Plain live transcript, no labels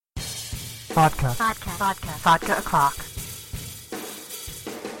Vodka. Vodka o'clock.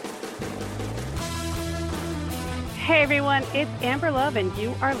 Hey everyone, it's Amber Love and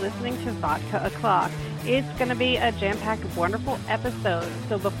you are listening to Vodka O'Clock. It's going to be a jam-packed, wonderful episode.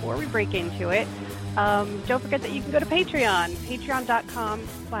 So before we break into it, don't forget that you can go to Patreon,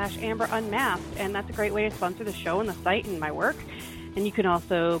 patreon.com/AmberUnmasked, and that's a great way to sponsor the show and the site and my work. And you can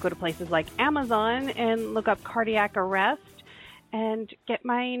also go to places like Amazon and look up Cardiac Arrest and get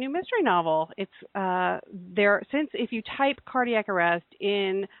my new mystery novel. It's since if you type cardiac arrest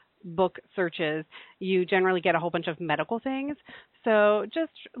in book searches, you generally get a whole bunch of medical things. So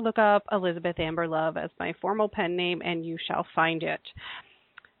just look up Elizabeth Amber Love as my formal pen name and you shall find it.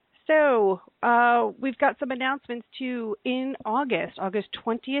 So we've got some announcements too in August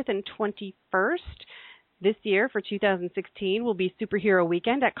 20th and 21st. This year, for 2016, will be Superhero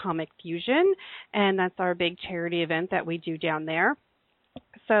Weekend at Comic Fusion, and that's our big charity event that we do down there.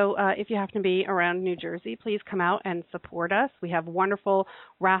 So if you happen to be around New Jersey, please come out and support us. We have wonderful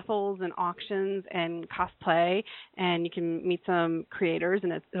raffles and auctions and cosplay, and you can meet some creators,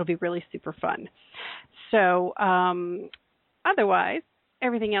 and it'll be really super fun. So otherwise,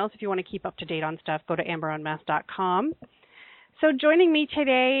 everything else, if you want to keep up to date on stuff, go to amberunmasked.com. So joining me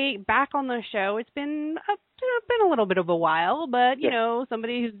today, back on the show, it's been a little bit of a while, but, you know,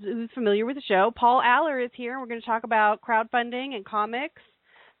 somebody who's familiar with the show. Paul Aller is here, and we're going to talk about crowdfunding and comics.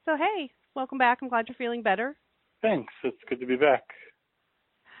 So, hey, welcome back. I'm glad you're feeling better. Thanks. It's good to be back.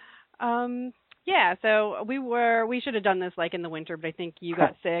 Yeah, so we should have done this like in the winter, but I think you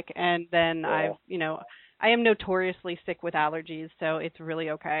got sick, and then I am notoriously sick with allergies, so it's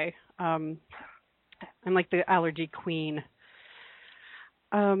really okay. I'm like the allergy queen.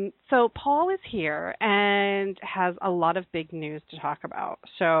 So Paul is here and has a lot of big news to talk about.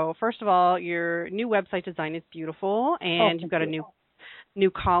 So first of all, your new website design is beautiful, and you've got a new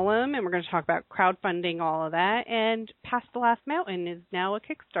column, and we're going to talk about crowdfunding, all of that. And Past the Last Mountain is now a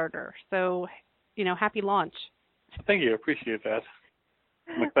Kickstarter. So, happy launch. Thank you. I appreciate that.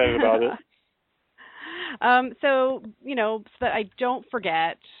 I'm excited about it. So that I don't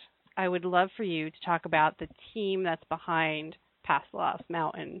forget, I would love for you to talk about the team that's behind Past the Last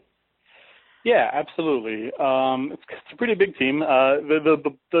Mountain. Yeah, absolutely. It's a pretty big team.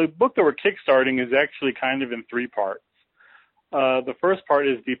 The book that we're kickstarting is actually kind of in three parts. The first part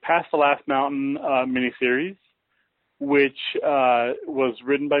is the Past the Last Mountain miniseries, which was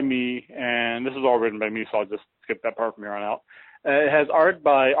written by me, and this is all written by me, so I'll just skip that part from here on out. It has art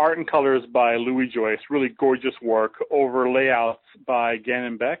and colors by Louis Joyce, really gorgeous work, over layouts by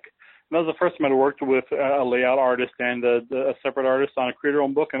Gannon Beck. That was the first time I'd worked with a layout artist and a separate artist on a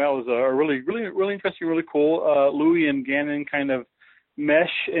creator-owned book, and that was a really, really, really interesting, really cool. Louis and Gannon kind of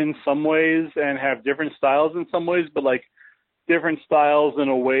mesh in some ways and have different styles in some ways, but like different styles in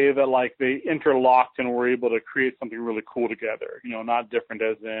a way that like they interlocked and were able to create something really cool together. Not different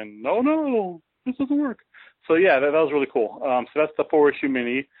as in no, this doesn't work. So yeah, that was really cool. So that's the 4-issue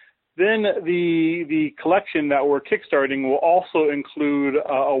mini. Then the collection that we're kickstarting will also include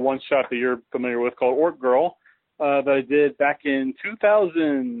a one-shot that you're familiar with called Orc Girl that I did back in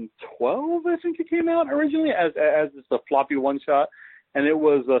 2012, I think it came out originally as just a floppy one-shot. And it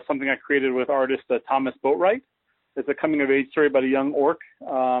was something I created with artist Thomas Boatwright. It's a coming-of-age story about a young orc,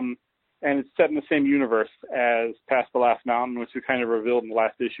 and it's set in the same universe as Past the Last Mountain, which we kind of revealed in the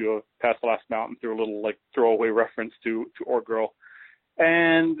last issue of Past the Last Mountain through a little like throwaway reference to Orc Girl.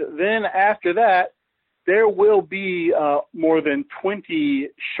 And then after that, there will be more than 20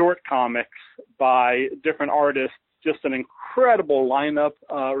 short comics by different artists, just an incredible lineup.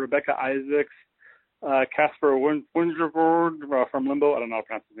 Rebecca Isaacs, Casper Wundervoort from Limbo. I don't know how to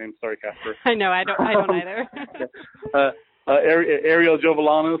pronounce his name. Sorry, Casper. I know, I don't either. Ariel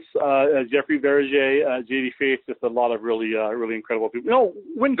Jovalanos, Jeffrey Verger, J.D. Faith, just a lot of really incredible people.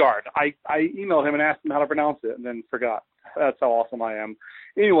 Wingard. I emailed him and asked him how to pronounce it and then forgot. That's how awesome I am.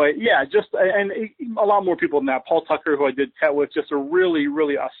 Anyway, yeah, and a lot more people than that. Paul Tucker, who I did Tet with, just a really,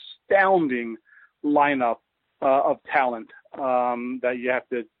 really astounding lineup of talent that you have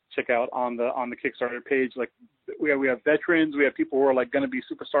to check out on the Kickstarter page. Like we have veterans, we have people who are like going to be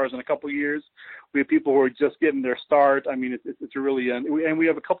superstars in a couple of years. We have people who are just getting their start. I mean, it's really and we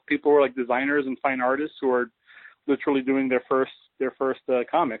have a couple people who are like designers and fine artists who are literally doing their first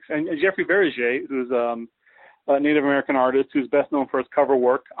comics. And Jeffrey Verger, who's a Native American artist who's best known for his cover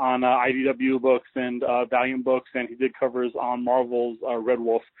work on IDW books and Valiant books, and he did covers on Marvel's Red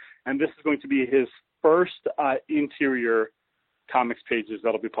Wolf. And this is going to be his first interior comics pages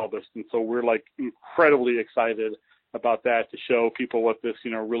that'll be published. And so we're like incredibly excited about that, to show people what this,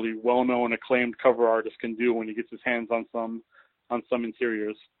 really well-known, acclaimed cover artist can do when he gets his hands on some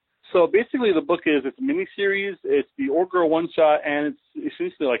interiors. So basically, the book it's a miniseries. It's the Orc Girl one shot, and it's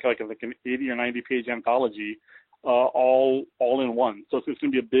essentially like an 80 or 90 page anthology, all in one. So it's going to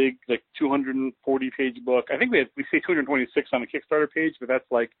be a big 240 page book. I think we say 226 on the Kickstarter page, but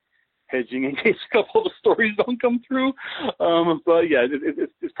that's like hedging in case a couple of the stories don't come through. But yeah,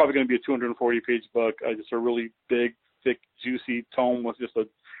 it's probably going to be a 240 page book. Just a really big, thick, juicy tome with just a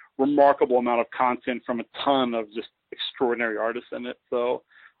remarkable amount of content from a ton of just extraordinary artists in it. So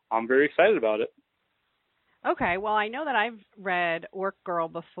I'm very excited about it. Okay, well, I know that I've read Orc Girl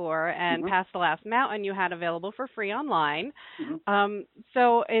before, and Past the Last Mountain you had available for free online.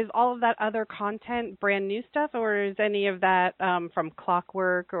 So is all of that other content brand new stuff, or is any of that from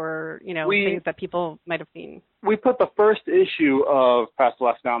Clockwork or, things that people might have seen? We put the first issue of Past the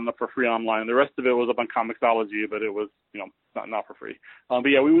Last Mountain up for free online. The rest of it was up on Comixology, but it was, not for free. But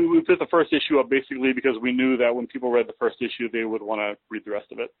yeah, we put the first issue up basically because we knew that when people read the first issue, they would want to read the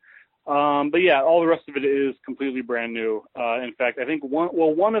rest of it. But yeah, all the rest of it is completely brand new. In fact, I think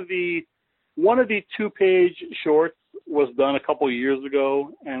one of the 2-page shorts was done a couple of years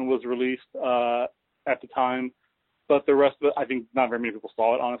ago and was released at the time. But the rest of it, I think not very many people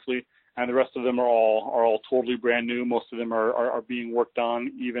saw it, honestly. And the rest of them are all totally brand new. Most of them are being worked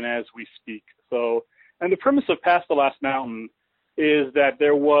on even as we speak. So, and the premise of Past the Last Mountain is that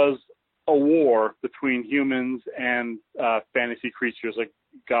there was a war between humans and fantasy creatures like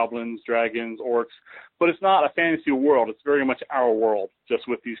goblins, dragons, orcs, but it's not a fantasy world. It's very much our world, just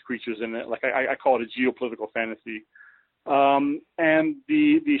with these creatures in it. Like I call it a geopolitical fantasy. And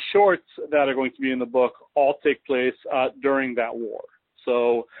the shorts that are going to be in the book all take place during that war.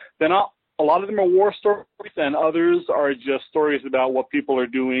 So they're not, a lot of them are war stories, and others are just stories about what people are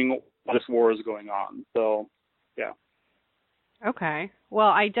doing while this war is going on. So, yeah. Okay. Well,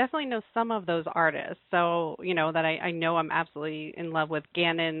 I definitely know some of those artists, so, that I know I'm absolutely in love with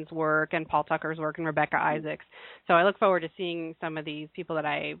Gannon's work and Paul Tucker's work and Rebecca Isaacs. So I look forward to seeing some of these people that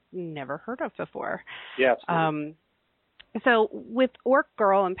I've never heard of before. Yeah, absolutely. So with Orc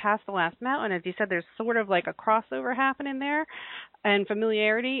Girl and Past the Last Mountain, as you said, there's sort of like a crossover happening there and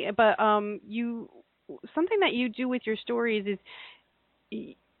familiarity, but something that you do with your stories is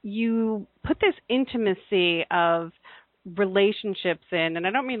you put this intimacy of relationships in, and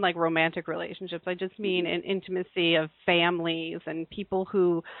I don't mean like romantic relationships, I just mean an intimacy of families and people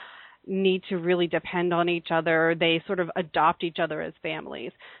who need to really depend on each other. They sort of adopt each other as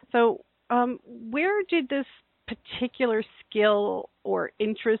families. So where did this particular skill or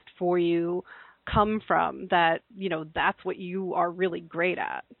interest for you come from that, that's what you are really great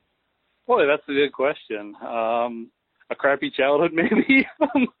at? Boy, that's a good question. A crappy childhood, maybe.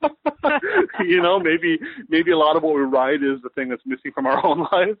 Maybe a lot of what we write is the thing that's missing from our own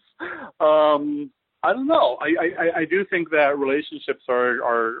lives. I don't know. I do think that relationships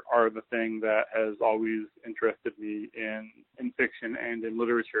are the thing that has always interested me in fiction and in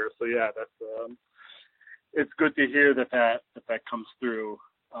literature. So yeah, that's it's good to hear that comes through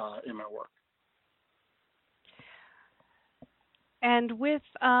in my work. And with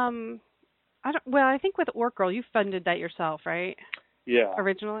I think with Orc Girl, you funded that yourself, right? Yeah.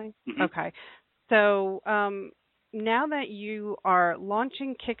 Originally? Mm-hmm. Okay. So now that you are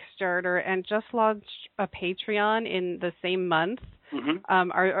launching Kickstarter and just launched a Patreon in the same month,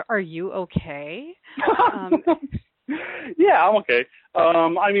 are you okay? Yeah, I'm okay.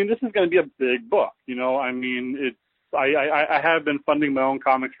 This is going to be a big book. I have been funding my own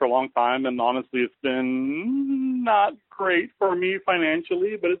comics for a long time, and honestly, it's been not great for me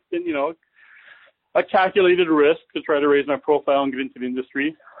financially, but it's been, a calculated risk to try to raise my profile and get into the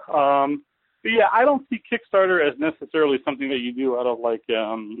industry. But yeah, I don't see Kickstarter as necessarily something that you do out of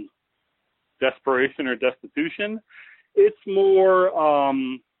desperation or destitution. It's more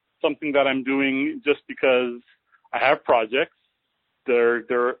something that I'm doing just because I have projects.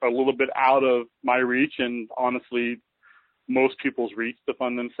 They're a little bit out of my reach and honestly most people's reach to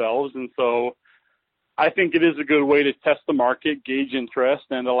fund themselves. And so I think it is a good way to test the market, gauge interest,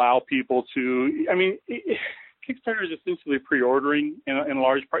 and allow people to, Kickstarter is essentially pre-ordering in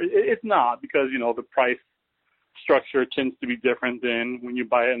large part. It's not, because, the price structure tends to be different than when you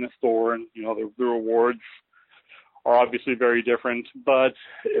buy it in a store, and, the rewards are obviously very different. But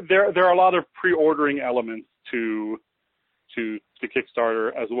there are a lot of pre-ordering elements to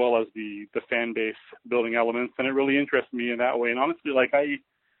Kickstarter, as well as the fan base building elements, and it really interests me in that way. And honestly,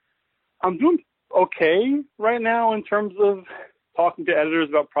 I'm doing okay right now in terms of talking to editors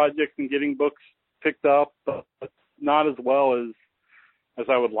about projects and getting books picked up, but not as well as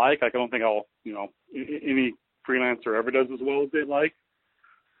I would like. I don't think any freelancer ever does as well as they'd like.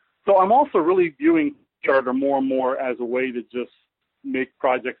 So I'm also really viewing Kickstarter more and more as a way to just make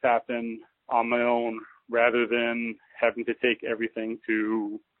projects happen on my own rather than having to take everything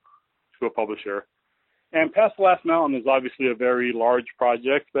to a publisher. And Past the Last Mountain is obviously a very large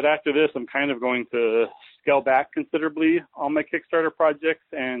project, but after this, I'm kind of going to scale back considerably on my Kickstarter projects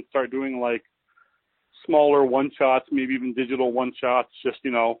and start doing like smaller one-shots, maybe even digital one-shots, just,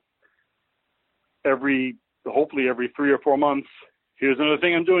 hopefully every 3 or 4 months. Here's another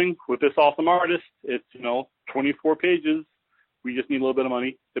thing I'm doing with this awesome artist. It's, 24 pages. We just need a little bit of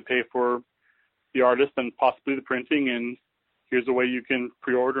money to pay for the artist and possibly the printing, and here's a way you can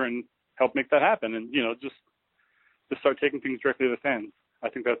pre-order and help make that happen. And, just start taking things directly to the fans. I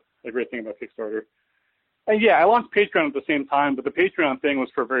think that's a great thing about Kickstarter. And yeah, I launched Patreon at the same time, but the Patreon thing was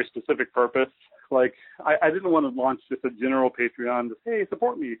for a very specific purpose. Like, I didn't want to launch just a general Patreon, just, hey,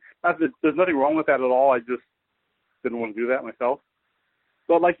 support me. There's nothing wrong with that at all. I just didn't want to do that myself.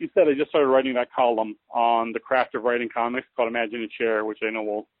 But like you said, I just started writing that column on the craft of writing comics called Imagine and Share, which I know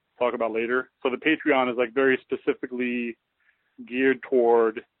we'll talk about later. So the Patreon is like very specifically geared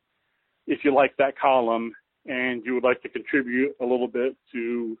toward if you like that column and you would like to contribute a little bit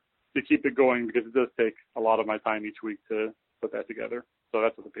to keep it going, because it does take a lot of my time each week to put that together. So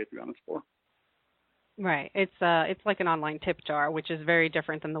that's what the Patreon is for. Right. It's like an online tip jar, which is very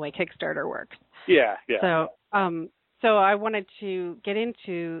different than the way Kickstarter works. Yeah. So I wanted to get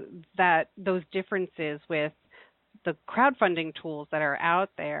into those differences with the crowdfunding tools that are out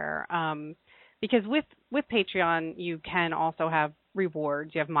there, because with Patreon you can also have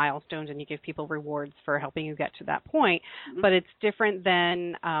rewards. You have milestones, and you give people rewards for helping you get to that point. Mm-hmm. But it's different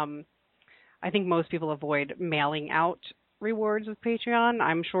than I think most people avoid mailing out rewards with Patreon.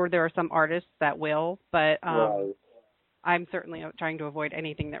 I'm sure there are some artists that will, but right. I'm certainly trying to avoid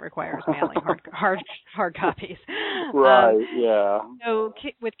anything that requires mailing hard copies. Right. Yeah. So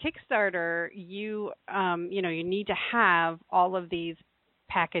with Kickstarter, you need to have all of these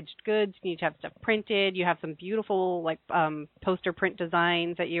packaged goods. You need to have stuff printed. You have some beautiful poster print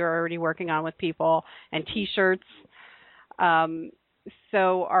designs that you're already working on with people, and T-shirts.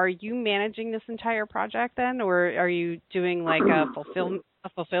 So are you managing this entire project then, or are you doing like a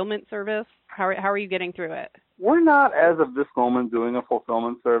fulfillment service? How are you getting through it? We're not, as of this moment, doing a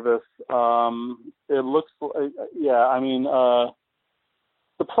fulfillment service. It looks like,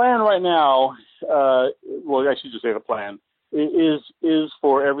 the plan right now, well, I should just say the plan, is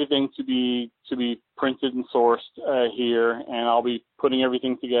for everything to be printed and sourced here, and I'll be putting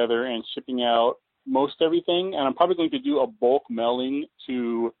everything together and shipping out most everything, and I'm probably going to do a bulk mailing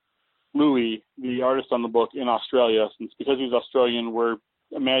to Louis, the artist on the book, in Australia, since because he's Australian, we're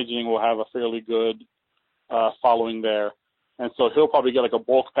imagining we'll have a fairly good following there. And so he'll probably get like a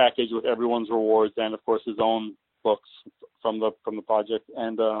bulk package with everyone's rewards and, of course, his own books from the project,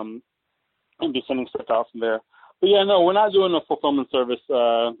 and be sending stuff out from there. But yeah, no, we're not doing a fulfillment service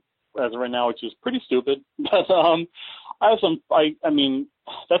as of right now, which is pretty stupid. But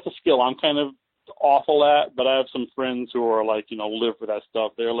that's a skill I'm kind of awful at, but I have some friends who are live for that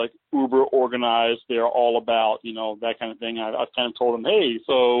stuff. They're like uber organized. They're all about, that kind of thing. I've kind of told them, hey,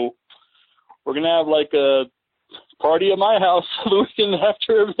 so we're going to have like a party at my house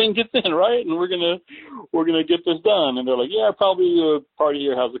after everything gets in, right? And we're gonna get this done. And they're like, yeah, probably a party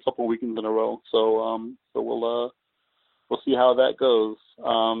here has a couple of weekends in a row. So we'll see how that goes. So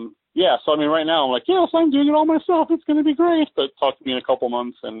right now I'm like, yes, I'm doing it all myself. It's going to be great. But talk to me in a couple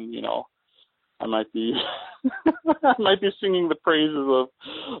months, and I might be singing the praises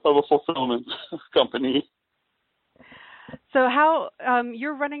of a fulfillment company. So how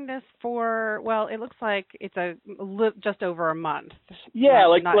you're running this for? Well, it looks like it's just over a month. Yeah,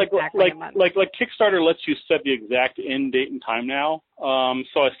 not exactly a month. like Kickstarter lets you set the exact end date and time now.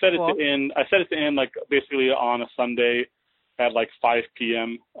 So I set it to end. I set it to end basically on a Sunday at 5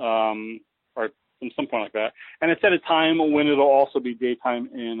 p.m. Or some point like that. And it's at a time when it'll also be daytime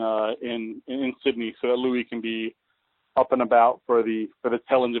in Sydney, so that Louis can be up and about for the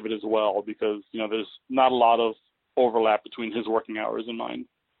tail end of it as well, because there's not a lot of overlap between his working hours and mine.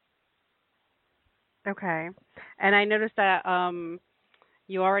 Okay. And I noticed that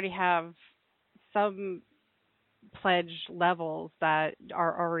you already have some pledge levels that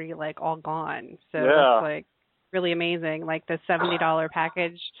are already all gone. So yeah. It's really amazing. Like the $70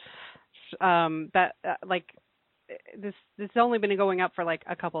 package this has only been going up for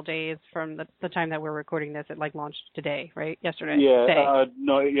a couple days from the time that we're recording this. It launched today, right? Yesterday. Yeah.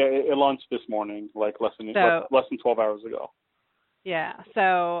 It launched this morning, less than 12 hours ago. Yeah.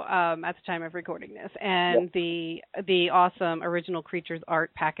 So at the time of recording this, and the awesome original Creatures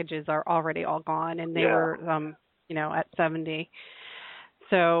art packages are already all gone, and they were at $70.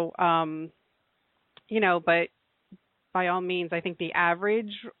 So but by all means, I think the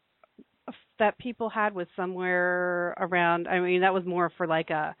average that people had was somewhere around, I mean, that was more for like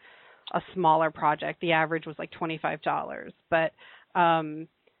a smaller project. The average was like $25. But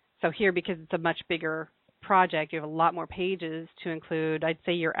so here, because it's a much bigger project, you have a lot more pages to include. I'd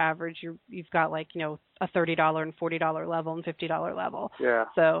say your average, you've got like, you know, a $30 and $40 level and $50 level. Yeah.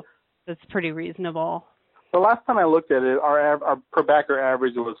 So that's pretty reasonable. The last time I looked at it, our per backer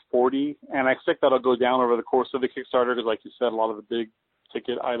average was 40, and I expect that'll go down over the course of the Kickstarter because, like you said, a lot of the big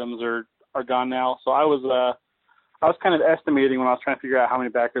ticket items are gone now. So I was kind of estimating when I was trying to figure out how many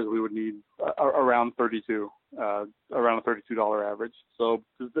backers we would need around 32, around a $32 average. So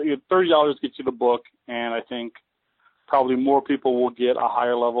 $30 gets you the book, and I think probably more people will get a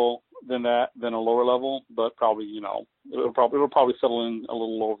higher level than that than a lower level, but probably, you know, it'll probably settle in a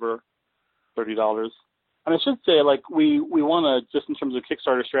little over $30. And I should say, like, we want to, just in terms of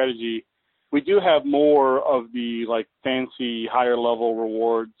Kickstarter strategy, we do have more of the, like, fancy higher level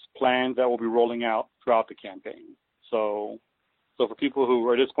rewards plans that will be rolling out throughout the campaign. So for people who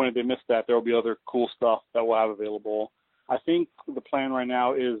are disappointed they missed that, there will be other cool stuff that we'll have available. I think the plan right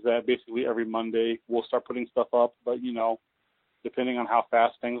now is that basically every Monday we'll start putting stuff up, but, you know, depending on how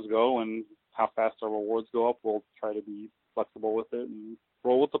fast things go and how fast our rewards go up, we'll try to be flexible with it and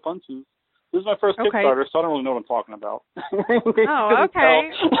roll with the punches. This is my first Kickstarter, so I don't really know what I'm talking about. Oh,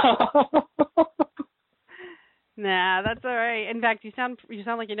 okay. Nah, that's all right. In fact, you sound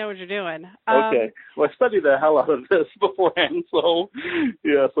like you know what you're doing. Okay. Well, I studied the hell out of this beforehand, so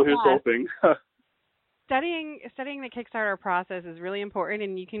yeah. So here's the whole thing. Studying the Kickstarter process is really important,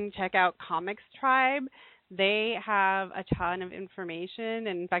 and you can check out Comics Tribe. They have a ton of information,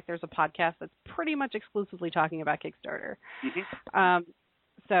 and in fact, there's a podcast that's pretty much exclusively talking about Kickstarter. Mm-hmm.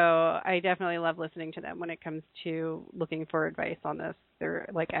 So I definitely love listening to them when it comes to looking for advice on this. They're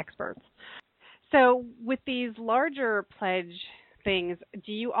like experts. So with these larger pledge things,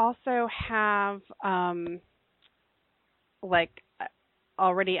 do you also have like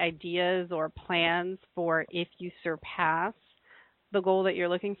already ideas or plans for if you surpass the goal that you're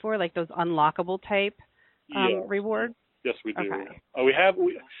looking for, like those unlockable type rewards? Yes, we do. Okay. I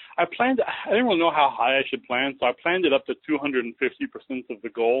didn't really know how high I should plan, so I planned it up to 250% of the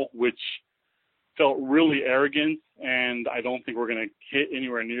goal, which felt really arrogant, and I don't think we're going to hit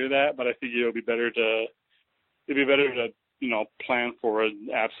anywhere near that. But I think it'd be better to you know, plan for an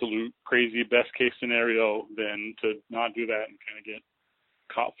absolute crazy best case scenario than to not do that and kind of get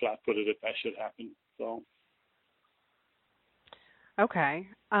caught flat-footed if that should happen. So. Okay.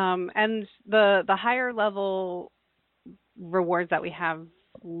 And the higher level rewards that we have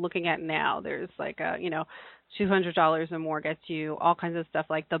looking at now, there's like a, you know, $200 or more gets you all kinds of stuff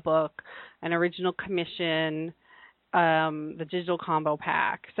like the book, an original commission, the digital combo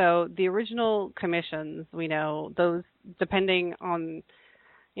pack. So the original commissions, we know those, depending on,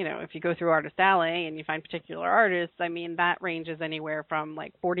 you know, if you go through Artist Alley and you find particular artists, I mean, that ranges anywhere from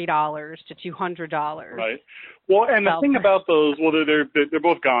like $40 to $200. Right. Well, and the thing about those, well, they're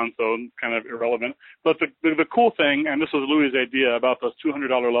both gone, so kind of irrelevant. But the cool thing, and this was Louis' idea about those $200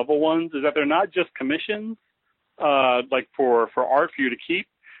 level ones, is that they're not just commissions, like for art for you to keep.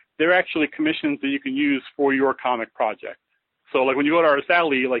 They're actually commissions that you can use for your comic project. So, like when you go to Artist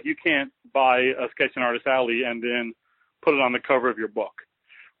Alley, like you can't buy a sketch in Artist Alley and then put it on the cover of your book.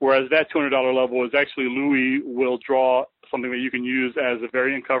 Whereas that $200 level is actually Louis will draw something that you can use as a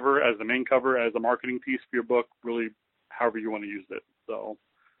variant cover, as the main cover, as a marketing piece for your book, really however you want to use it. So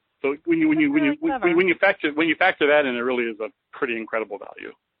when you factor that in, it really is a pretty incredible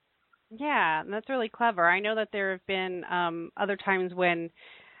value. Yeah, and that's really clever. I know that there have been other times when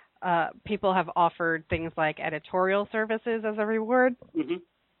people have offered things like editorial services as a reward. Mm-hmm.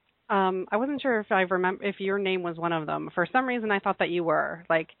 I wasn't sure if your name was one of them. For some reason, I thought that you were.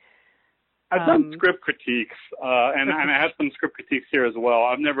 Like, I've done script critiques, and I have some script critiques here as well.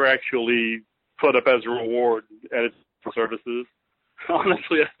 I've never actually put up as a reward editorial services.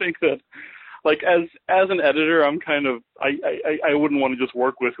 Honestly, I think that, like, as an editor, I'm kind of I wouldn't want to just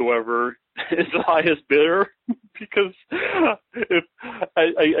work with whoever is the highest bidder because if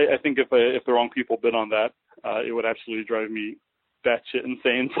I think if the wrong people bid on that, it would absolutely drive me batshit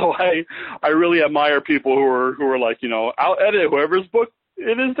insane. So I really admire people who are like, you know, I'll edit whoever's book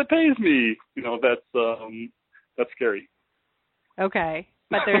it is that pays me. You know, that's scary. Okay,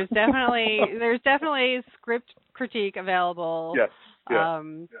 but there's definitely script critique available. Yes. Yeah.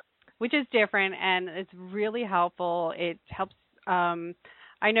 Which is different, and it's really helpful. It helps.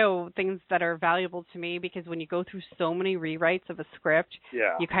 I know things that are valuable to me because when you go through so many rewrites of a script,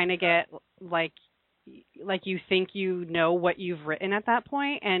 you kind of get like like you think you know what you've written at that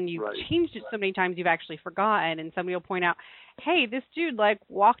point, and you've changed it so many times you've actually forgotten, and somebody will point out, hey, this dude like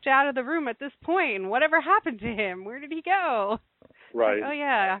walked out of the room at this point, and whatever happened to him? Where did he go? Right. Like, oh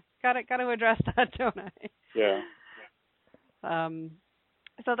yeah, got to address that, don't I? Yeah.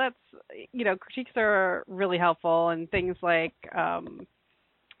 So that's, critiques are really helpful, and things like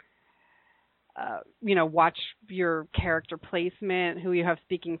watch your character placement, who you have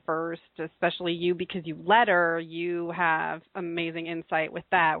speaking first, especially you, because you letter, you have amazing insight with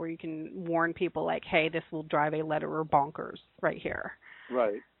that, where you can warn people like, hey, this will drive a letterer bonkers right here.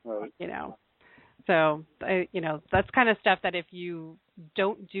 Right. So, that's kind of stuff that if you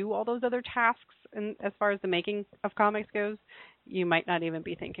don't do all those other tasks, and as far as the making of comics goes, you might not even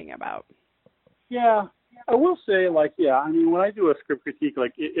be thinking about. Yeah. I will say, when I do a script critique,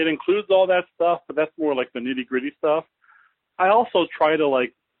 it includes all that stuff, but that's more like the nitty-gritty stuff. I also try to,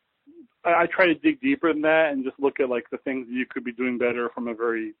 I try to dig deeper than that and just look at, the things that you could be doing better from a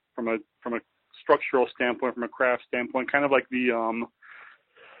structural standpoint, from a craft standpoint, kind of like the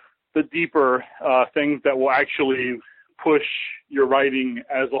deeper things that will actually push your writing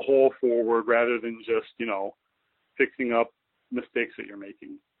as a whole forward rather than just, fixing up mistakes that you're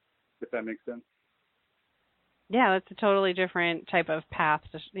making, if that makes sense. Yeah, that's a totally different type of path,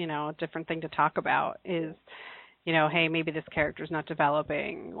 a different thing to talk about is, hey, maybe this character's not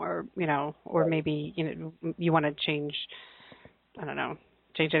developing, or, or maybe, you want to change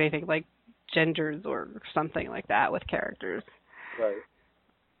anything like genders or something like that with characters. Right.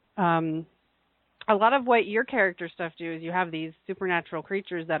 A lot of what your character stuff do is you have these supernatural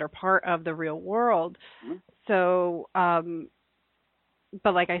creatures that are part of the real world. Mm-hmm. So,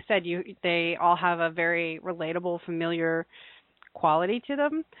 but like I said, they all have a very relatable, familiar quality to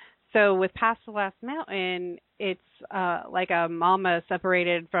them. So with Past the Last Mountain, it's like a mama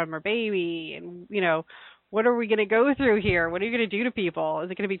separated from her baby, and what are we going to go through here? What are you going to do to people?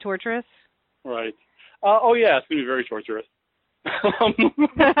 Is it going to be torturous? Right. Oh yeah, it's going to be very torturous.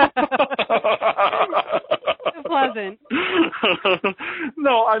 Pleasant.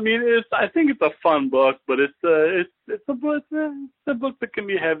 No, I think it's a fun book, but it's a book that can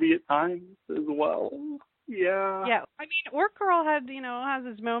be heavy at times as well. Yeah. Yeah. Orc Girl has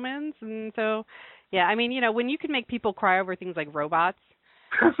its moments, and so when you can make people cry over things like robots,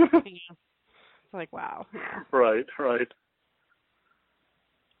 it's like, wow. Yeah. Right.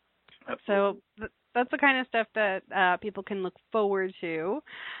 Absolutely. So that's the kind of stuff that people can look forward to.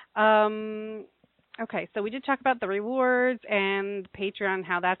 Okay, so we did talk about the rewards and Patreon,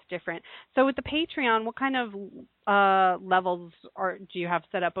 how that's different. So with the Patreon, what kind of levels do you have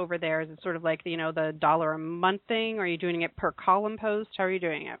set up over there? Is it sort of like the $1 a month thing? Or are you doing it per column post? How are you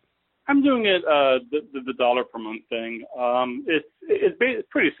doing it? I'm doing it the $1 per month thing. It's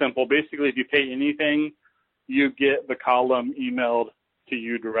pretty simple. Basically, if you pay anything, you get the column emailed to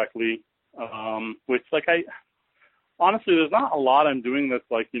you directly. Which honestly, there's not a lot I'm doing that's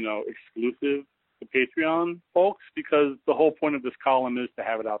exclusive to Patreon folks, because the whole point of this column is to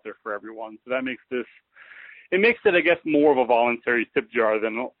have it out there for everyone. So that makes it, I guess, more of a voluntary tip jar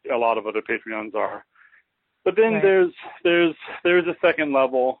than a lot of other Patreons are. But then there's a second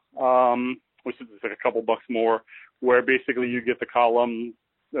level, which is like a couple bucks more, where basically you get the column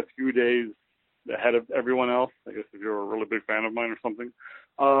a few days ahead of everyone else, I guess, if you're a really big fan of mine or something.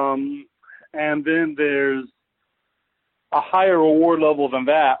 And then there's a higher reward level than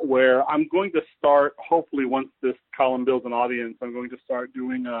that, where I'm going to start, hopefully once this column builds an audience, I'm going to start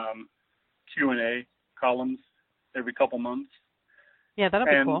doing Q&A columns every couple months. Yeah, that'll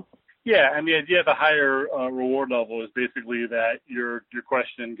be cool. Yeah, and the idea of the higher reward level is basically that your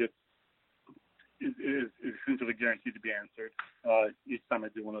question is essentially guaranteed to be answered each time I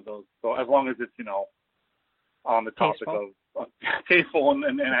do one of those. So as long as it's, on the topic of tasteful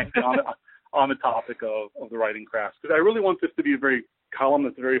and actually on the topic of the writing craft. Because I really want this to be a column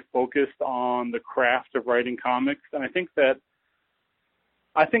that's very focused on the craft of writing comics. And I think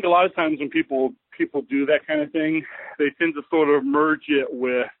a lot of times when people do that kind of thing, they tend to sort of merge it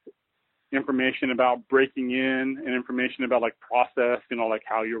with information about breaking in and information about process,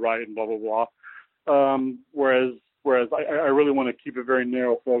 how you write and blah, blah, blah. Whereas I really want to keep a very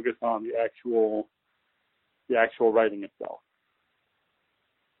narrow focus on the actual writing itself.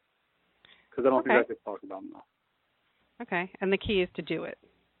 Because I don't think I could talk about enough. Okay, and the key is to do it.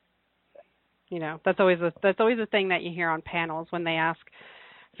 That's always a thing that you hear on panels when they ask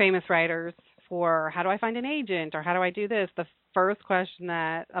famous writers for how do I find an agent or how do I do this. The first question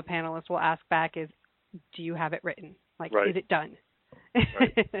that a panelist will ask back is, do you have it written? Is it done?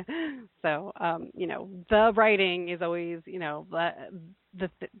 Right. So, the writing is always,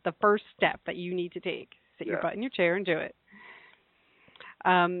 the first step that you need to take. Sit your butt in your chair and do it.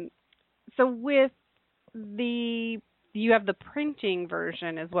 So with you have the printing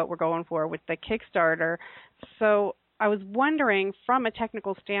version is what we're going for with the Kickstarter. So I was wondering, from a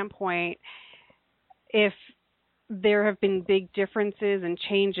technical standpoint, if there have been big differences and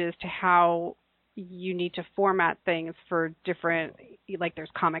changes to how you need to format things for different, like there's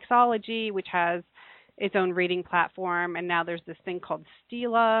Comixology, which has its own reading platform, and now there's this thing called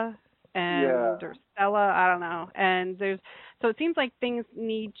Stela or Stella, I don't know. And so it seems like things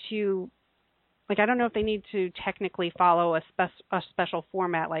need to, I don't know if they need to technically follow a special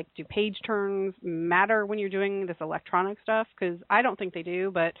format. Like, do page turns matter when you're doing this electronic stuff? Because I don't think they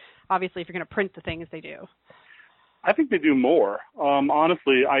do, but obviously if you're going to print the things, they do. I think they do more.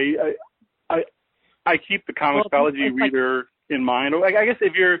 Honestly, I keep the Comixology reader in mind. I guess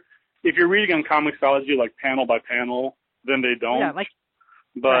if you're reading on Comixology like panel by panel, then they don't. Yeah,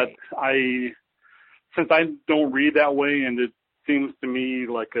 but since I don't read that way, and it seems to me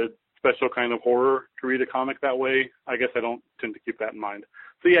like a special kind of horror to read a comic that way, I guess I don't tend to keep that in mind.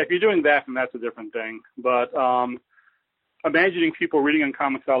 So yeah, if you're doing that, then that's a different thing. But imagining people reading on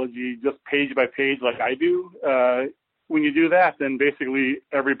Comixology just page by page like I do, when you do that, then basically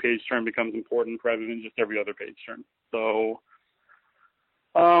every page turn becomes important rather than just every other page turn. So,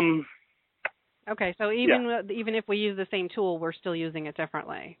 okay, so even if we use the same tool, we're still using it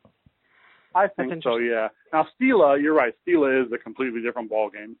differently. I think so, yeah. Now, Stela, you're right. Stela is a completely different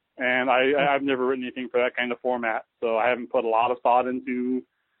ballgame, and I've never written anything for that kind of format, so I haven't put a lot of thought into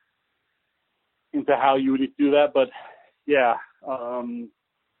how you would do that. But yeah,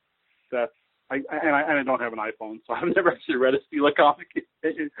 that's. I don't have an iPhone, so I've never actually read a Stela comic,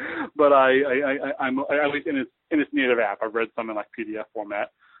 but I'm at least in its native app. I've read some in like PDF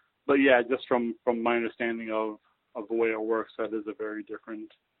format, but yeah, just from my understanding of the way it works, that is a very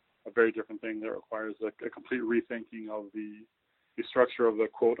different thing that requires a complete rethinking of the structure of the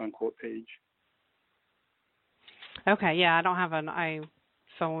quote unquote page. Okay, yeah, I don't have an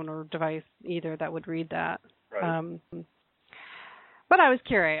iPhone or device either that would read that. Right. But I was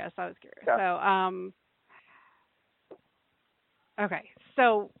curious. Yeah. So, okay.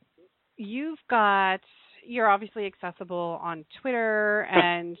 So you're obviously accessible on Twitter,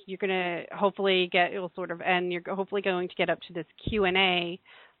 and you're going to hopefully you're hopefully going to get up to this Q&A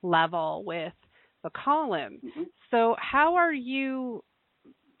level with the column. Mm-hmm. So how are you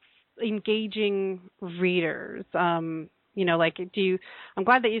engaging readers? I'm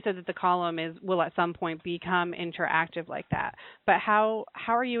glad that you said that the column will at some point become interactive like that. But how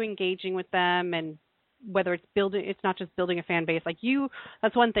are you engaging with them, and whether it's not just building a fan base like you?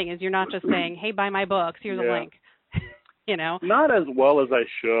 That's one thing, is you're not just saying, hey, buy my books, here's a link. Not as well as I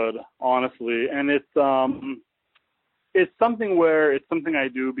should, honestly. And it's something I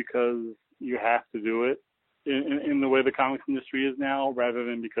do because you have to do it in the way the comics industry is now, rather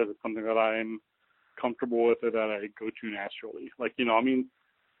than because it's something that I'm comfortable with it, that I go to naturally.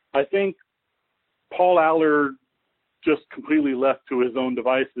 I think Paul Allard just completely left to his own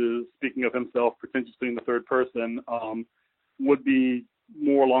devices, speaking of himself pretentiously in the third person, would be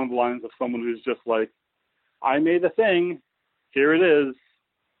more along the lines of someone who's just like, I made a thing, here it is,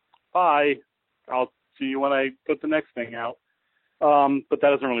 bye, I'll see you when I put the next thing out. But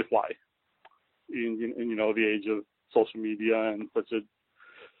that doesn't really fly in the age of social media and such a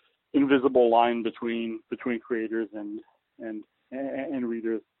invisible line between creators and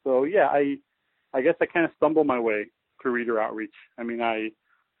readers. So yeah, I guess I kind of stumble my way through reader outreach. I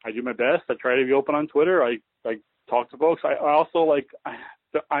do my best. I try to be open on Twitter. I talk to folks. I also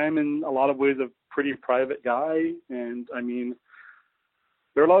I am in a lot of ways a pretty private guy, and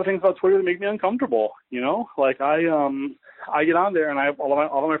there are a lot of things about Twitter that make me uncomfortable. I get on there, and I have all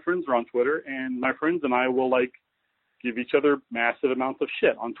of my friends are on Twitter, and my friends and I will give each other massive amounts of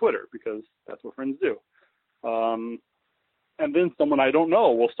shit on Twitter, because that's what friends do. And then someone I don't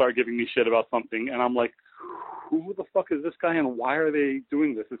know will start giving me shit about something, and I'm like, who the fuck is this guy, and why are they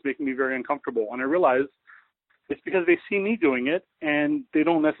doing this? It's making me very uncomfortable. And I realize it's because they see me doing it, and they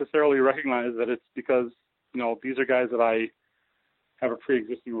don't necessarily recognize that it's because, these are guys that I have a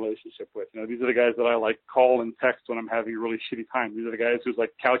pre-existing relationship with. These are the guys that I call and text when I'm having a really shitty time. These are the guys whose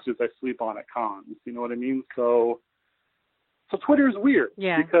couches I sleep on at cons. You know what I mean? So Twitter is weird,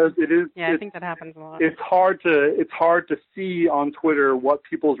 because it is. Yeah, I think that happens a lot. It's hard to see on Twitter what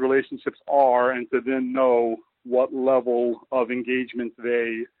people's relationships are, and to then know what level of engagement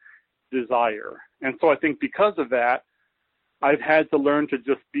they desire. And so I think because of that, I've had to learn to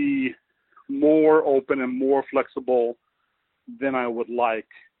just be more open and more flexible than I would like,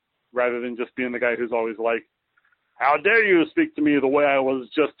 rather than just being the guy who's always like, how dare you speak to me the way I was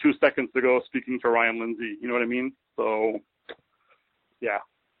just 2 seconds ago speaking to Ryan Lindsay? You know what I mean? So, yeah.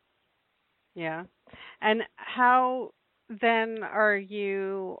 Yeah. And how then are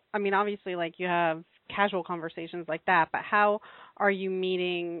you, I mean, obviously, like, you have casual conversations like that, but how are you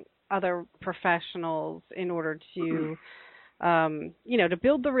meeting other professionals in order to, to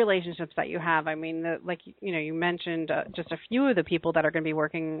build the relationships that you have? I mean, you mentioned just a few of the people that are going to be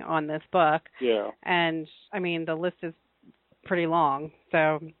working on this book. Yeah. And, I mean, the list is pretty long.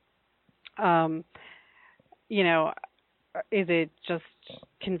 So, is it just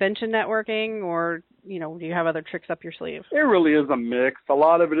convention networking, or, do you have other tricks up your sleeve? It really is a mix. A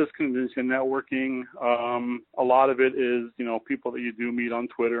lot of it is convention networking. A lot of it is, people that you do meet on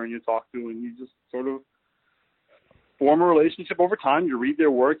Twitter and you talk to, and you just sort of form a relationship over time. You read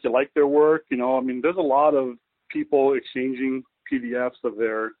their work, you like their work. There's a lot of people exchanging PDFs of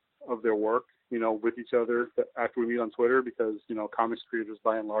their work, with each other after we meet on Twitter, because, comics creators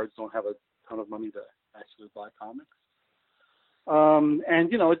by and large don't have a ton of money to actually buy comics.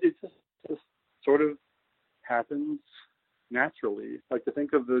 It just sort of happens naturally. Like, to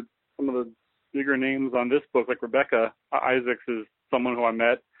think of some of the bigger names on this book, like Rebecca Isaacs is someone who I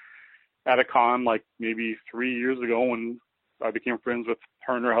met at a con like maybe 3 years ago when I became friends with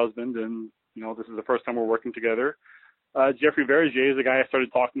her and her husband, and this is the first time we're working together. Jeffrey Vergier is a guy I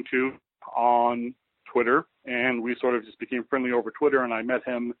started talking to on Twitter, and we sort of just became friendly over Twitter, and I met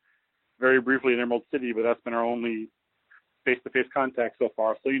him very briefly in Emerald City, but that's been our only face-to-face contact so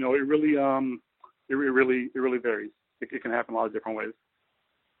far. So, it really varies. It can happen a lot of different ways.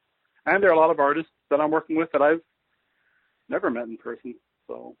 And there are a lot of artists that I'm working with that I've never met in person.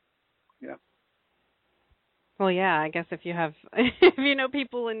 So, yeah. Well, yeah, I guess if you know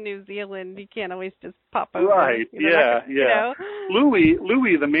people in New Zealand, you can't always just pop over. Right, yeah.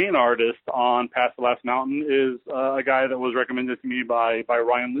 Louis, the main artist on Past the Last Mountain, is a guy that was recommended to me by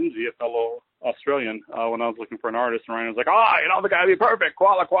Ryan Lindsay, a fellow Australian, when I was looking for an artist. And Ryan was like, the guy would be perfect,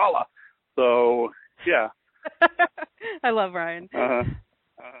 koala. So, yeah. I love Ryan.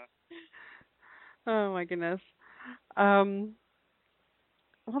 Oh, my goodness. Well,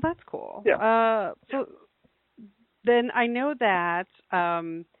 that's cool. Yeah. So then I know that,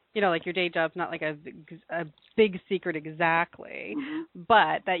 like, your day job's not like a big secret exactly, mm-hmm.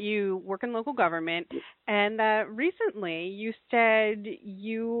 but that you work in local government, and that recently you said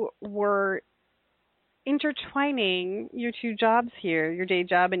you were intertwining your two jobs here, your day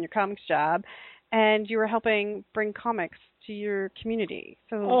job and your comics job, and you were helping bring comics to your community.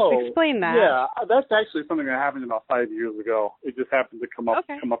 So explain that. Yeah, that's actually something that happened about 5 years ago. It just happened to come up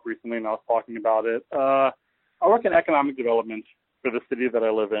recently, and I was talking about it. I work in economic development for the city that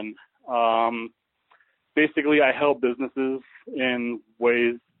I live in. Basically, I help businesses in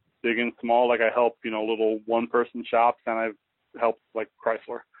ways big and small. Like, I help, little one-person shops, and I've helped, like,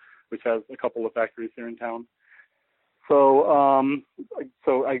 Chrysler, which has a couple of factories here in town. So,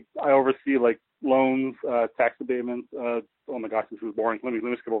 I oversee, like, loans, tax abatements. Oh my gosh, this is boring. Let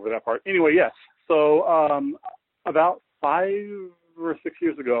me skip over that part. Anyway, yes. So, about 5 or 6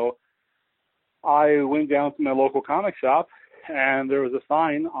 years ago, I went down to my local comic shop, and there was a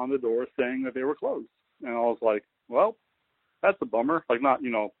sign on the door saying that they were closed. And I was like, well, that's a bummer. Like, not,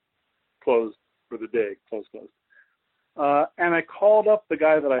 closed for the day, closed. And I called up the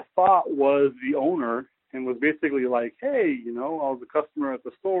guy that I thought was the owner and was basically like, hey, I was a customer at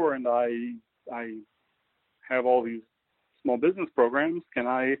the store, and I have all these small business programs. Can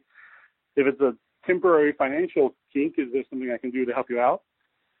I, if it's a temporary financial kink, is there something I can do to help you out?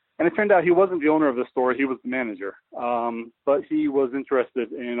 And it turned out he wasn't the owner of the store. He was the manager. But he was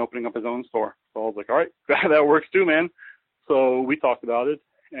interested in opening up his own store. So I was like, all right, that works too, man. So we talked about it,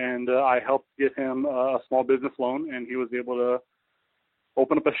 and I helped get him a small business loan, and he was able to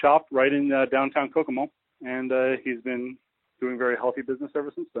open up a shop right in downtown Kokomo. And he's been doing very healthy business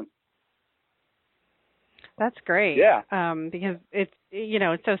ever since then. That's great. Yeah. Because it's,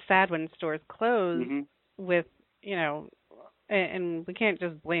 it's so sad when stores close mm-hmm. with, and we can't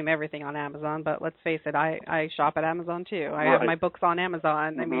just blame everything on Amazon, but let's face it, I shop at Amazon too. I have my books on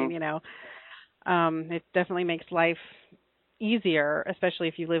Amazon. Mm-hmm. I mean, it definitely makes life easier, especially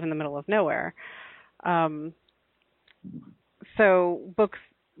if you live in the middle of nowhere. So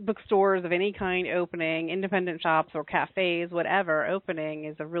bookstores of any kind opening, independent shops or cafes, whatever, opening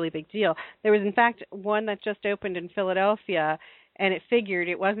is a really big deal. There was, in fact, one that just opened in Philadelphia, and it figured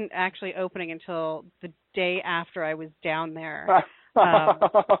it wasn't actually opening until the day after I was down there.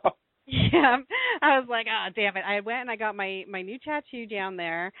 Yeah, I was like, oh, damn it. I went and I got my new tattoo down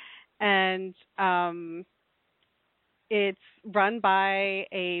there, and it's run by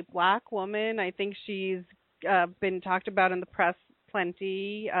a Black woman. I think she's been talked about in the press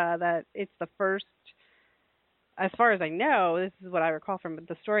plenty. That it's the first, as far as I know, this is what I recall from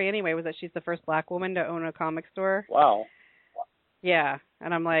the story anyway, was that she's the first Black woman to own a comic store. Wow. Yeah,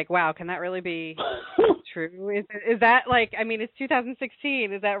 and I'm like, wow, can that really be true? Is that like, I mean, it's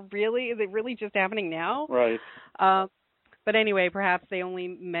 2016. Is it really just happening now? Right. But anyway, perhaps they only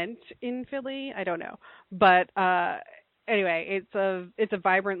meant in Philly. I don't know. But anyway, it's a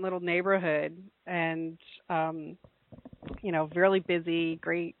vibrant little neighborhood, and really busy.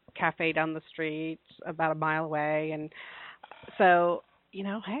 Great cafe down the street, about a mile away, and so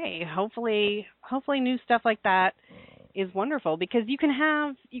hey, hopefully new stuff like that is wonderful, because you can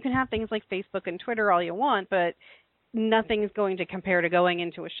have things like Facebook and Twitter all you want, but nothing's going to compare to going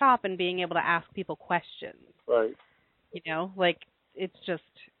into a shop and being able to ask people questions. Right. Like, it's just,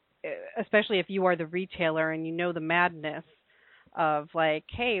 especially if you are the retailer and you know the madness of like,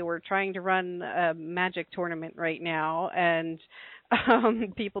 hey, we're trying to run a Magic tournament right now, and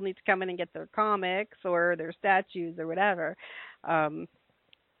people need to come in and get their comics or their statues or whatever.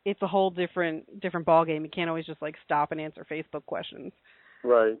 It's a whole different ball game. You can't always just like stop and answer Facebook questions.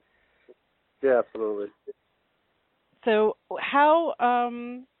 Right. Yeah, absolutely. So how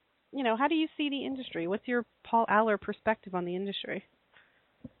how do you see the industry? What's your Paul Aller perspective on the industry?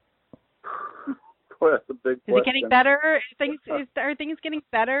 Boy, that's a big question. Is it getting better? Are things getting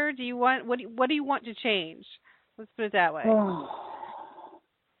better? Do you want what do you want to change? Let's put it that way.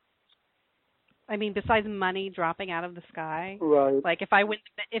 I mean, besides money dropping out of the sky, right? Like if I win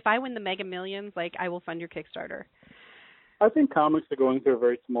the Mega Millions, like I will fund your Kickstarter. I think comics are going through a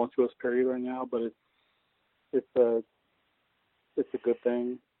very tumultuous period right now, but it's a good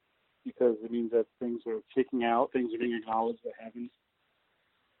thing, because it means that things are shaking out, things are being acknowledged that haven't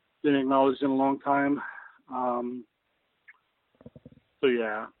been acknowledged in a long time. So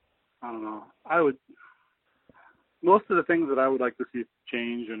yeah, I don't know. Most of the things that I would like to see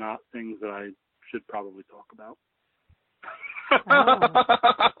change are not things that I should probably talk about. Oh.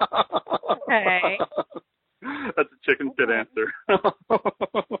 Okay. That's a chicken shit answer.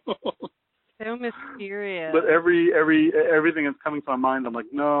 So mysterious. But everything that's coming to my mind, I'm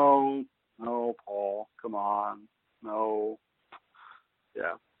like, no, Paul, come on, no.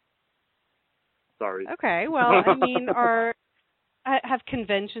 Yeah. Sorry. Okay. Well, I mean, have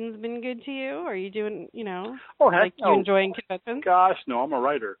conventions been good to you? Are you doing, like you enjoying conventions? Gosh, no, I'm a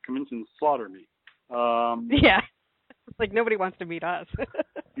writer. Conventions slaughter me. Yeah. Like nobody wants to meet us.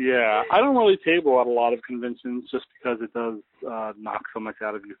 Yeah, I don't really table at a lot of conventions just because it does knock so much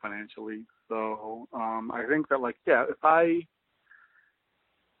out of you financially. So I think that, like, yeah, if I'm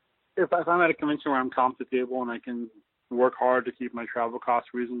at a convention where I'm comped to table and I can work hard to keep my travel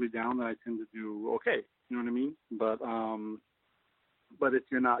costs reasonably down, then I tend to do okay. You know what I mean? But if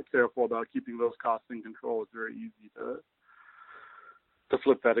you're not careful about keeping those costs in control, it's very easy to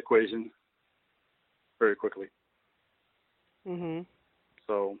flip that equation very quickly. Mhm.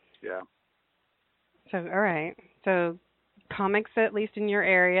 So, yeah. So, all right. So, comics, at least in your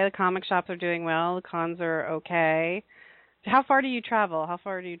area, the comic shops are doing well. The cons are okay. How far do you travel? How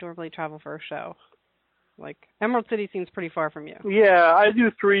far do you normally travel for a show? Like, Emerald City seems pretty far from you. Yeah, I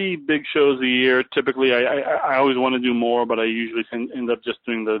do 3 big shows a year. Typically, I always want to do more, but I usually end up just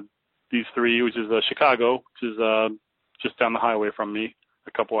doing these 3, which is Chicago, which is just down the highway from me,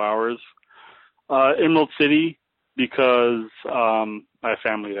 a couple hours. Emerald City, because I have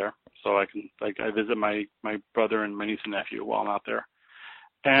family there, so I can I visit my brother and my niece and nephew while I'm out there,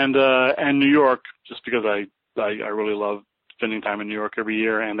 and New York, just because I really love spending time in New York every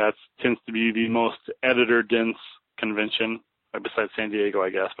year, and that tends to be the most editor-dense convention, besides San Diego, I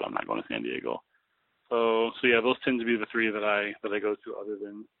guess, but I'm not going to San Diego. So yeah, those tend to be the 3 that I go to, other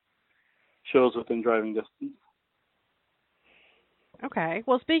than shows within driving distance. Okay.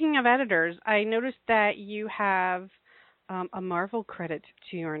 Well, speaking of editors, I noticed that you have a Marvel credit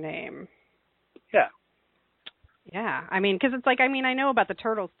to your name. Yeah. Yeah. I mean, because it's like, I mean, I know about the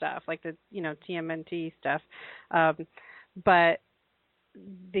Turtle stuff, like the, TMNT stuff, but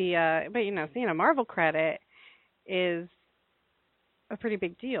seeing a Marvel credit is a pretty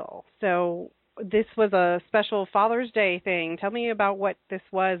big deal. So this was a special Father's Day thing. Tell me about what this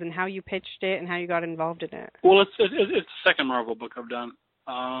was and how you pitched it and how you got involved in it. Well, it's the second Marvel book I've done.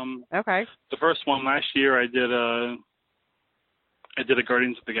 Okay. The first one last year, I did a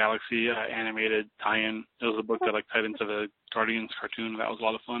Guardians of the Galaxy animated tie-in. It was a book that tied into the Guardians cartoon. That was a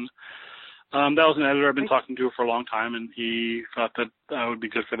lot of fun. That was an editor I've been talking to for a long time, and he thought that I would be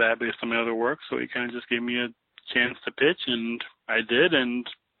good for that based on my other work. So he kind of just gave me a chance to pitch, and I did a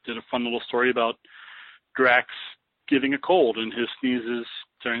fun little story about Drax getting a cold, and his sneezes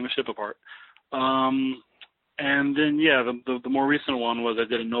tearing the ship apart. And then, yeah, the more recent one was I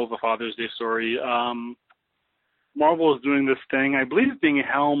did a Nova Father's Day story. Marvel is doing this thing, I believe it's being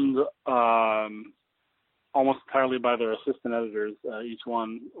helmed almost entirely by their assistant editors, each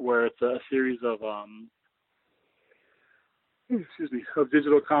one, where it's a series of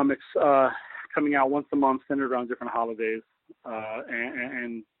digital comics coming out once a month, centered around different holidays,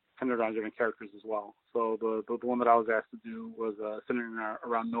 and centered around different characters as well. So the one that I was asked to do was centered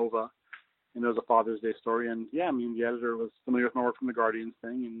around Nova, and it was a Father's Day story. And yeah, I mean, the editor was familiar with my work from the Guardians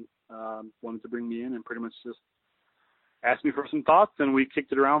thing, and wanted to bring me in and pretty much just asked me for some thoughts, and we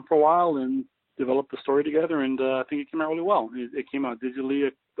kicked it around for a while and developed the story together, and I think it came out really well. It came out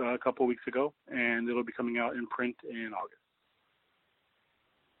digitally a couple of weeks ago, and it'll be coming out in print in August.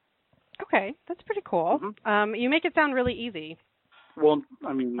 Okay, that's pretty cool. Mm-hmm. You make it sound really easy. Well,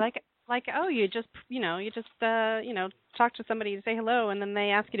 I mean, like oh, you just talk to somebody to say hello, and then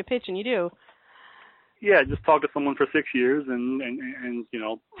they ask you to pitch, and you do. Yeah, just talk to someone for 6 years, and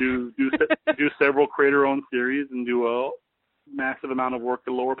do several creator-owned series, and do a massive amount of work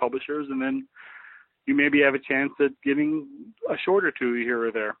at lower publishers, and then you maybe have a chance at getting a short or two here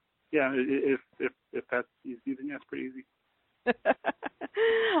or there. Yeah, if that's easy, then yeah, it's pretty easy.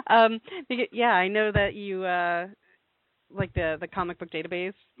 Yeah, I know that you like the comic book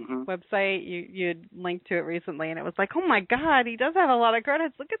database website. You'd linked to it recently, and it was like, oh my God, he does have a lot of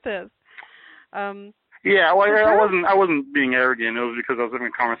credits. Look at this. Yeah, well, I wasn't being arrogant. It was because I was having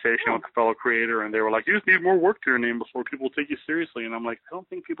a conversation with a fellow creator, and they were like, "You just need more work to your name before people take you seriously." And I'm like, I don't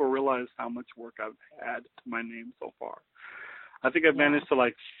think people realize how much work I've had to my name so far. I think I've managed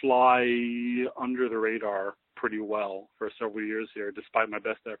to fly under the radar pretty well for several years here, despite my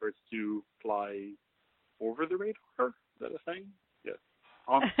best efforts to fly over the radar. Is that a thing? Yes.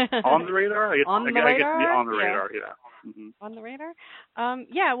 On the radar? I guess to be on the radar, yeah. Mm-hmm. On the radar?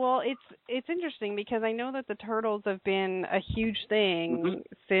 Yeah, well, it's interesting because I know that the Turtles have been a huge thing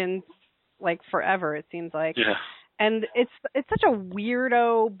since, forever, it seems like. Yeah. And it's such a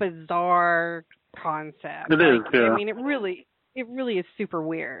weirdo, bizarre concept. It is, yeah. I mean, it really is super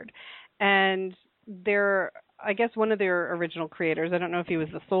weird. And I guess one of their original creators, I don't know if he was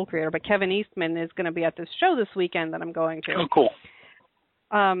the sole creator, but Kevin Eastman is going to be at this show this weekend that I'm going to. Oh, cool.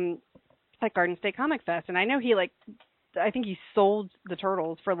 At Garden State Comic Fest, and I know I think he sold the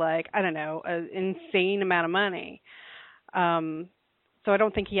Turtles for I don't know, an insane amount of money. So I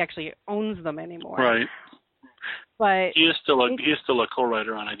don't think he actually owns them anymore. Right. But he is still a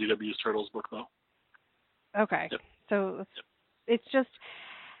co-writer on IDW's Turtles book, though. Okay. Yep. So it's just,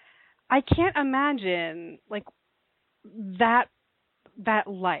 I can't imagine that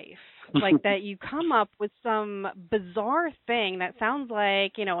life. That you come up with some bizarre thing that sounds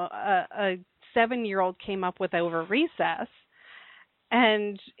like, a 7-year-old came up with over recess,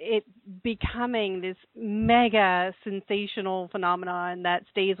 and it becoming this mega sensational phenomenon that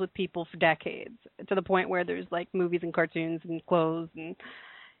stays with people for decades, to the point where there's movies and cartoons and clothes, and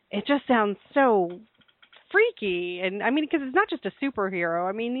it just sounds so freaky. And I mean, because it's not just a superhero.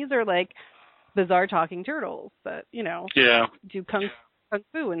 I mean, these are bizarre talking turtles that, do kung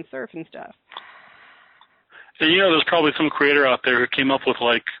fu and surf and stuff. And there's probably some creator out there who came up with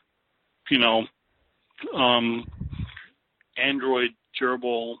android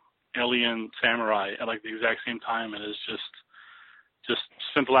gerbil alien samurai at the exact same time, and is just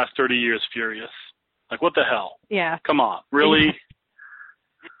spent the last 30 years furious. What the hell? Yeah. Come on, really?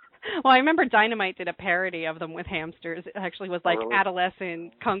 Well, I remember Dynamite did a parody of them with hamsters. It actually was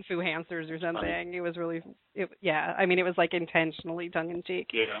adolescent kung fu hamsters or something. It was really, I mean, it was intentionally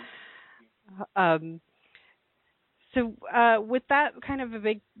tongue-in-cheek. Yeah. So with that kind of a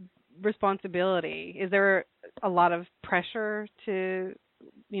big responsibility, is there a lot of pressure to,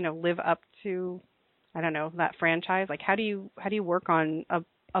 live up to, I don't know, that franchise? How do you work on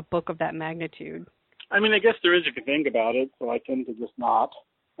a book of that magnitude? I mean, I guess there is if you think about it, so I tend to just not.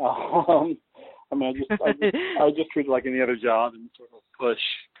 I just treat it like any other job and sort of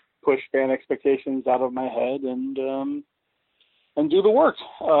push fan expectations out of my head and do the work.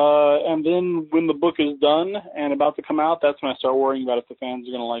 And then when the book is done and about to come out, that's when I start worrying about if the fans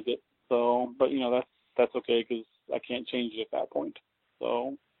are going to like it. So, but that's okay because I can't change it at that point.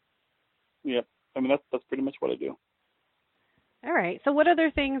 So, yeah, I mean that's pretty much what I do. All right. So, what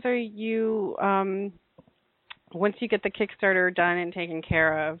other things are you? Once you get the Kickstarter done and taken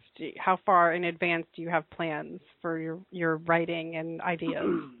care of, how far in advance do you have plans for your writing and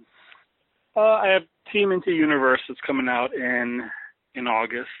ideas? I have Team Into Universe that's coming out in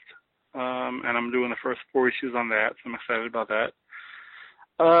August, and I'm doing the first 4 issues on that, so I'm excited about that.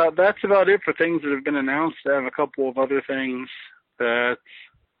 That's about it for things that have been announced. I have a couple of other things that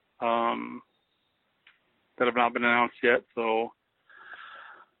that have not been announced yet, so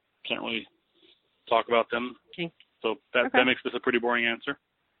can't really talk about them. Okay. So that makes this a pretty boring answer.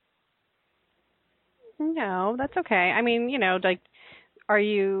 No, that's okay. I mean, like,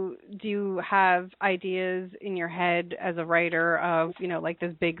 do you have ideas in your head as a writer of, like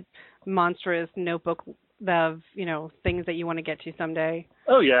this big monstrous notebook of, things that you want to get to someday?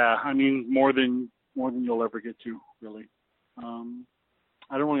 Oh yeah, I mean more than you'll ever get to, really.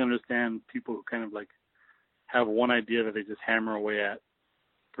 I don't really understand people who kind of like have one idea that they just hammer away at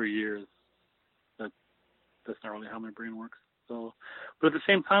for years. That's not really how my brain works. So, but at the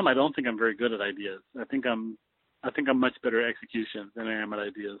same time, I don't think I'm very good at ideas. I think I'm much better at execution than I am at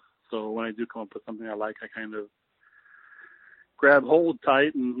ideas. So when I do come up with something I like, I kind of grab hold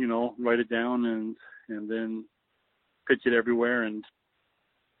tight and write it down and then pitch it everywhere, and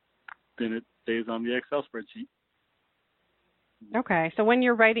then it stays on the Excel spreadsheet. Okay. So when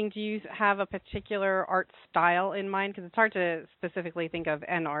you're writing, do you have a particular art style in mind? Because it's hard to specifically think of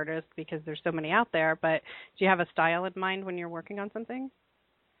an artist because there's so many out there, but do you have a style in mind when you're working on something?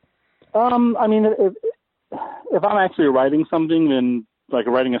 I mean, if I'm actually writing something, then like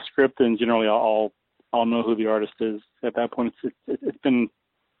writing a script, then generally I'll know who the artist is. At that point, it's been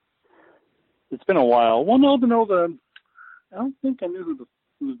a while. Well, Nova, I don't think I knew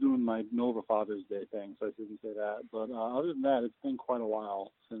who was doing my Nova Father's Day thing, so I shouldn't say that. But other than that, it's been quite a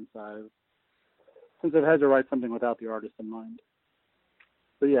while since I've had to write something without the artist in mind.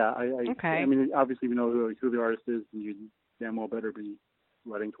 So yeah, Okay. I mean, obviously, if you know who the artist is, then you damn well better be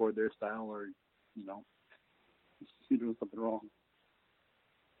writing toward their style, or you're doing something wrong.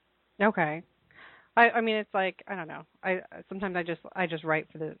 Okay. I mean, it's like, I don't know. Sometimes I just write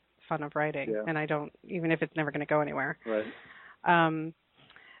for the fun of writing, and I don't, even if it's never going to go anywhere. Right.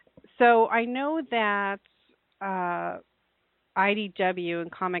 So I know that IDW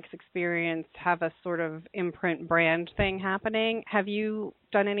and Comics Experience have a sort of imprint brand thing happening. Have you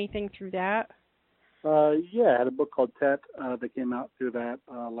done anything through that? Yeah, I had a book called Tet that came out through that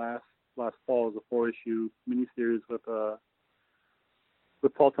last fall as a 4-issue miniseries with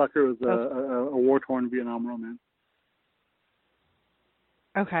Paul Tucker. It was a war-torn Vietnam romance.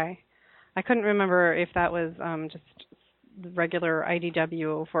 Okay. I couldn't remember if that was just the regular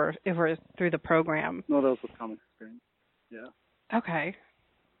IDW or if it was through the program. No, that was with Comics Experience. Yeah. Okay.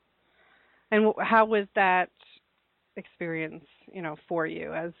 And how was that experience, for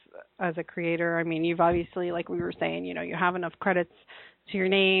you as a creator? I mean, you've obviously, like we were saying, you have enough credits to your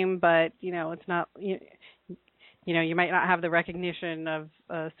name, but it's not, you might not have the recognition of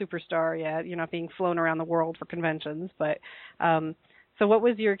a superstar yet. You're not being flown around the world for conventions, but so what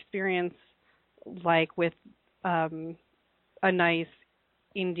was your experience like with a nice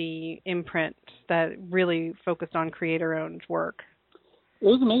indie imprint that really focused on creator-owned work? It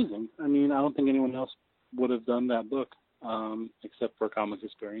was amazing. I mean, I don't think anyone else would have done that book except for Comics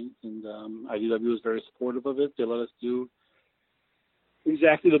Experience, and IDW was very supportive of it. They let us do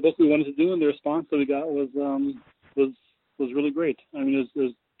exactly the book we wanted to do, and the response that we got was really great. I mean, it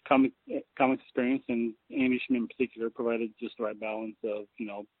was Comics Experience, and Andy Schmidt in particular provided just the right balance of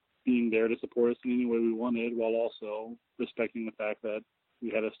being there to support us in any way we wanted, while also respecting the fact that we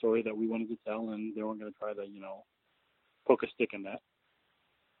had a story that we wanted to tell, and they weren't going to try to poke a stick in that.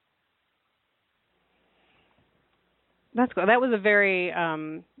 That's cool. That was a very,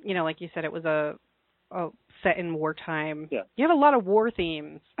 like you said, it was a set in wartime. Yeah. You have a lot of war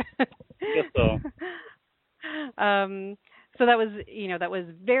themes. Yes, so. So that was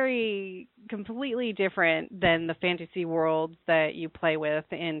very completely different than the fantasy worlds that you play with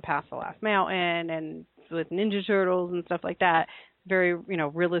in Past the Last Mountain and with Ninja Turtles and stuff like that. Very,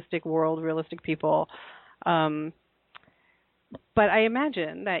 realistic world, realistic people. But I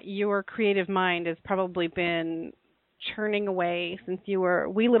imagine that your creative mind has probably been churning away since you were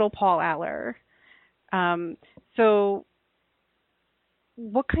wee little Paul Aller. So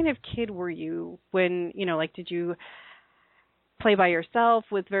what kind of kid were you when, did you play by yourself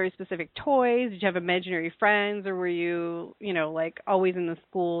with very specific toys? Did you have imaginary friends, or were you, always in the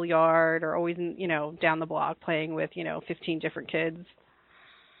schoolyard or always in, down the block playing with, 15 different kids?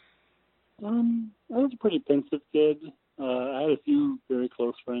 I was a pretty pensive kid. I had a few very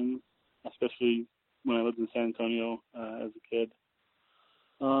close friends, especially when I lived in San Antonio as a kid.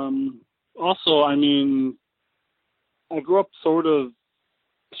 Also, I mean, I grew up sort of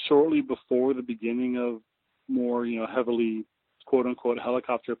shortly before the beginning of more, heavily quote-unquote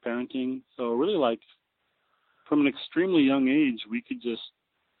helicopter parenting. So really, from an extremely young age, we could just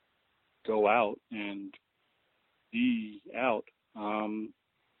go out and be out.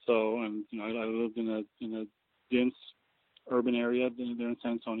 So, and I lived in a dense urban area there in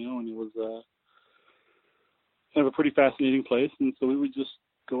San Antonio, and it was kind of a pretty fascinating place. And so we would just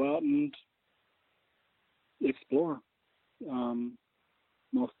go out and explore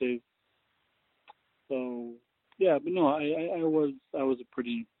most days. So yeah, but no, I was a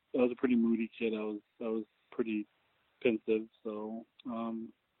pretty moody kid. I was pretty pensive, so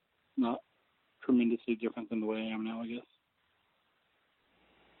not tremendously different than the way I am now, I guess.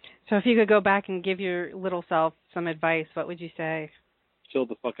 So if you could go back and give your little self some advice, what would you say? Chill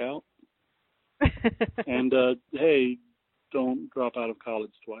the fuck out. And hey, don't drop out of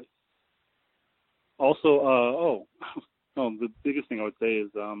college twice. Also, the biggest thing I would say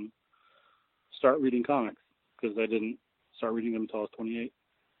is start reading comics, because I didn't start reading them until I was 28.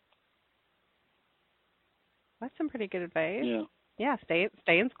 That's some pretty good advice. Yeah. Yeah, stay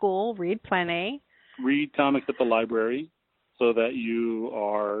in school, read plenty. Read comics at the library so that you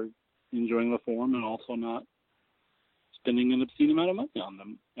are enjoying the form and also not spending an obscene amount of money on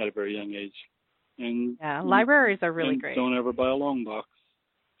them at a very young age. And yeah, libraries are really great. Don't ever buy a long box.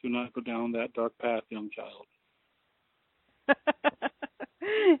 Do not go down that dark path, young child.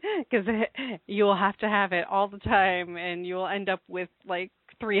 Because you'll have to have it all the time, and you'll end up with like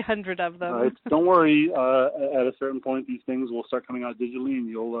 300 of them. Right. Don't worry. At a certain point, these things will start coming out digitally, and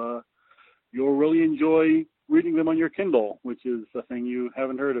you'll really enjoy reading them on your Kindle, which is a thing you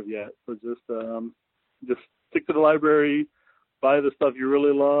haven't heard of yet. So just stick to the library, buy the stuff you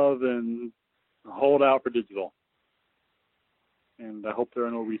really love, and hold out for digital. And I hope there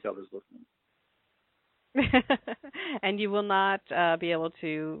are no resellers listening. And you will not be able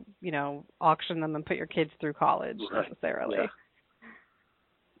to, auction them and put your kids through college necessarily. Yeah.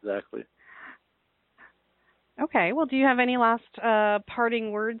 Exactly. Okay. Well, do you have any last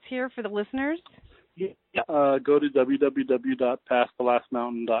parting words here for the listeners? Yeah. Go to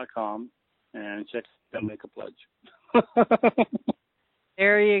www.passthelastmountain.com and check and make a pledge.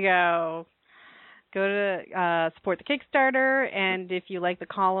 There you go. Go to support the Kickstarter, and if you like the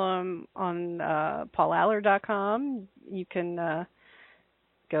column on paulaller.com, you can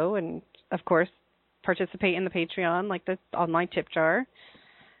go and, of course, participate in the Patreon, like the online tip jar.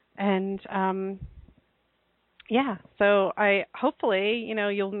 And, so hopefully,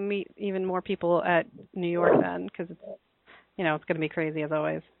 you'll meet even more people at New York then, because it's going to be crazy as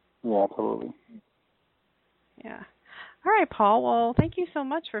always. Yeah, absolutely. Yeah. All right, Paul. Well, thank you so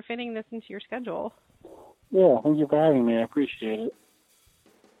much for fitting this into your schedule. Yeah, thank you for having me. I appreciate it.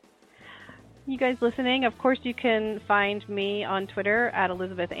 You guys listening, of course, you can find me on Twitter at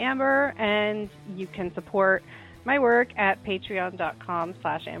Elizabeth Amber, and you can support my work at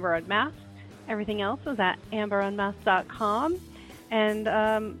patreon.com/AmberUnmasked. Everything else is at amberunmasked.com. And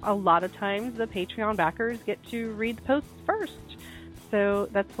a lot of times the Patreon backers get to read the posts first. So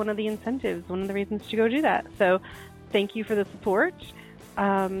that's one of the incentives, one of the reasons to go do that. So thank you for the support.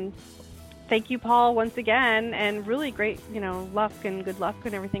 Thank you, Paul, once again, and really great, luck and good luck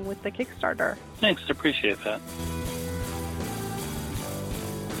and everything with the Kickstarter. Thanks, I appreciate that.